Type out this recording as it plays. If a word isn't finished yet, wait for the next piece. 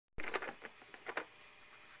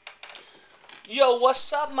Yo,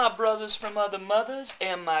 what's up, my brothers from other mothers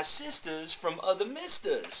and my sisters from other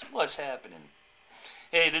misters? What's happening?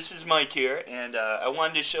 Hey, this is Mike here, and I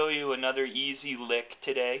wanted to show you another easy lick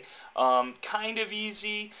today. Kind of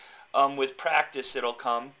easy. With practice it'll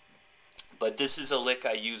come. But this is a lick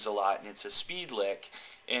I use a lot, and it's a speed lick,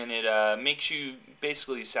 and it makes you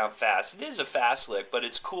basically sound fast. It is a fast lick, but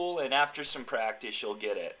it's cool, and after some practice you'll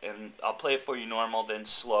get it. And I'll play it for you normal, then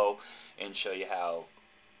slow, and show you how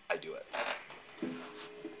I do it.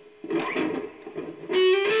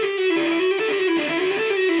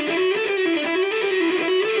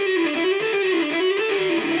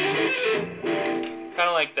 Kind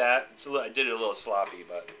of like that. I did it a little sloppy,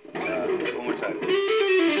 but one more time.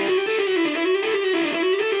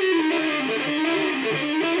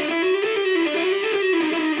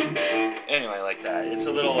 Anyway, like that. It's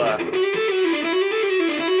a little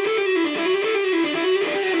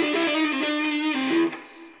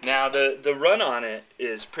Now the run on it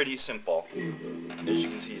is pretty simple. As you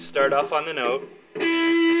can see, you start off on the note.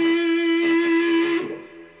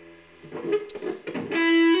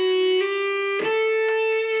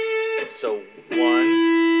 So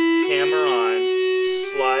 1, hammer on,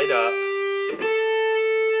 slide up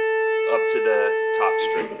to the top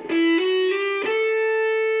string.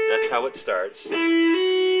 That's how it starts.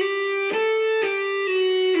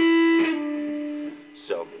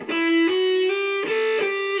 So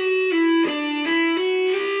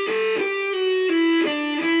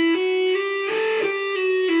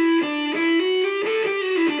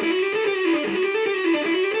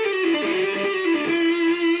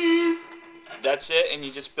that's it, and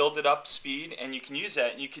you just build it up speed, and you can use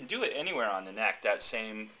that, and you can do it anywhere on the neck, that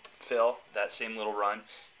same fill, that same little run,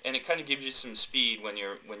 and it kind of gives you some speed when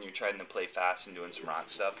you're trying to play fast and doing some rock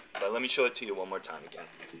stuff. But let me show it to you one more time again.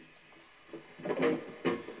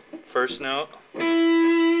 First note.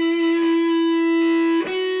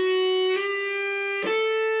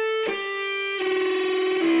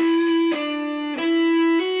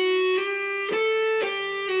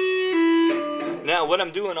 Now what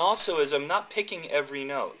I'm doing also is I'm not picking every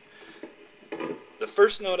note. The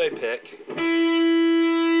first note I pick, then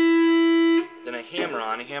I hammer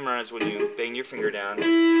on. A hammer on is when you bang your finger down.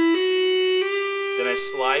 Then I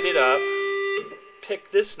slide it up,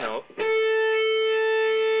 pick this note.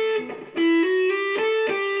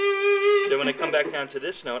 Then when I come back down to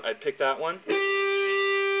this note, I pick that one,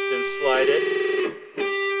 then slide it,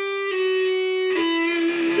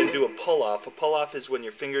 then do a pull-off. A pull-off is when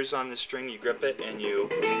your finger's on the string, you grip it, and you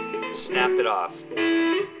snap it off.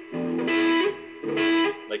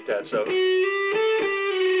 Like that, so.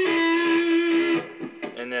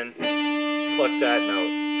 And then pluck that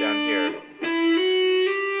note down here.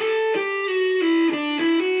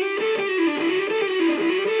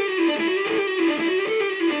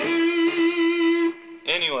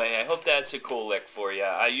 Anyway, I hope that's a cool lick for you.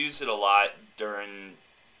 I use it a lot during,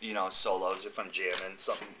 solos if I'm jamming,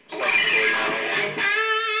 something cool,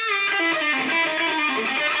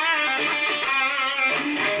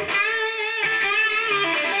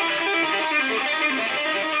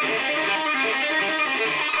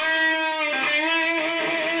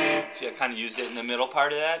 See, I kind of used it in the middle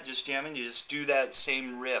part of that, just jamming. You just do that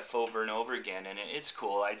same riff over and over again, and it's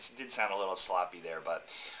cool. It did sound a little sloppy there, but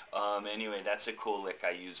anyway, that's a cool lick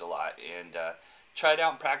I use a lot. And try it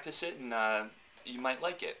out and practice it, and you might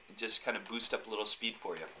like it. Just kind of boost up a little speed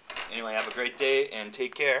for you. Anyway, have a great day, and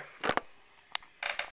take care.